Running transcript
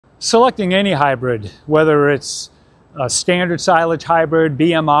Selecting any hybrid, whether it's a standard silage hybrid,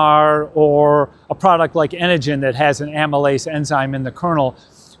 BMR, or a product like Enogen that has an amylase enzyme in the kernel,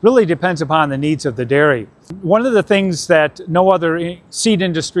 really depends upon the needs of the dairy. One of the things that no other seed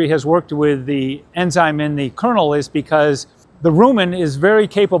industry has worked with the enzyme in the kernel is because the rumen is very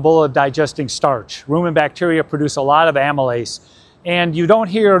capable of digesting starch. Rumen bacteria produce a lot of amylase, and you don't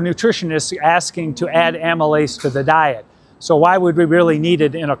hear nutritionists asking to add amylase to the diet. So why would we really need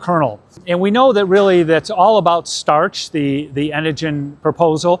it in a kernel? And we know that really that's all about starch, the Enogen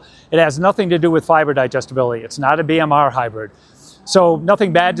proposal. It has nothing to do with fiber digestibility. It's not a BMR hybrid. So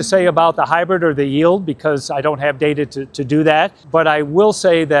nothing bad to say about the hybrid or the yield because I don't have data to do that. But I will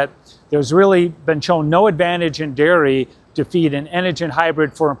say that there's really been shown no advantage in dairy to feed an Enogen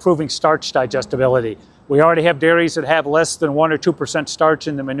hybrid for improving starch digestibility. We already have dairies that have less than 1 or 2% starch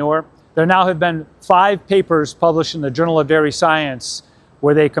in the manure. There now have been 5 papers published in the Journal of Dairy Science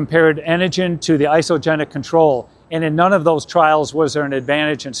where they compared Enogen to the isogenic control, and in none of those trials was there an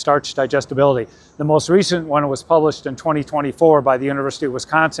advantage in starch digestibility. The most recent one was published in 2024 by the University of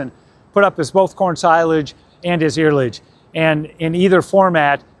Wisconsin, put up as both corn silage and as earlage, and in either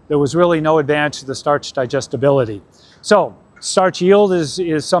format there was really no advantage to the starch digestibility. So starch yield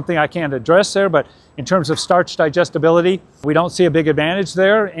is something I can't address there, but in terms of starch digestibility, we don't see a big advantage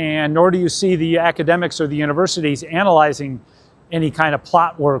there, and nor do you see the academics or the universities analyzing any kind of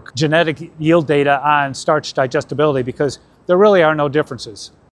plot work, genetic yield data on starch digestibility, because there really are no differences.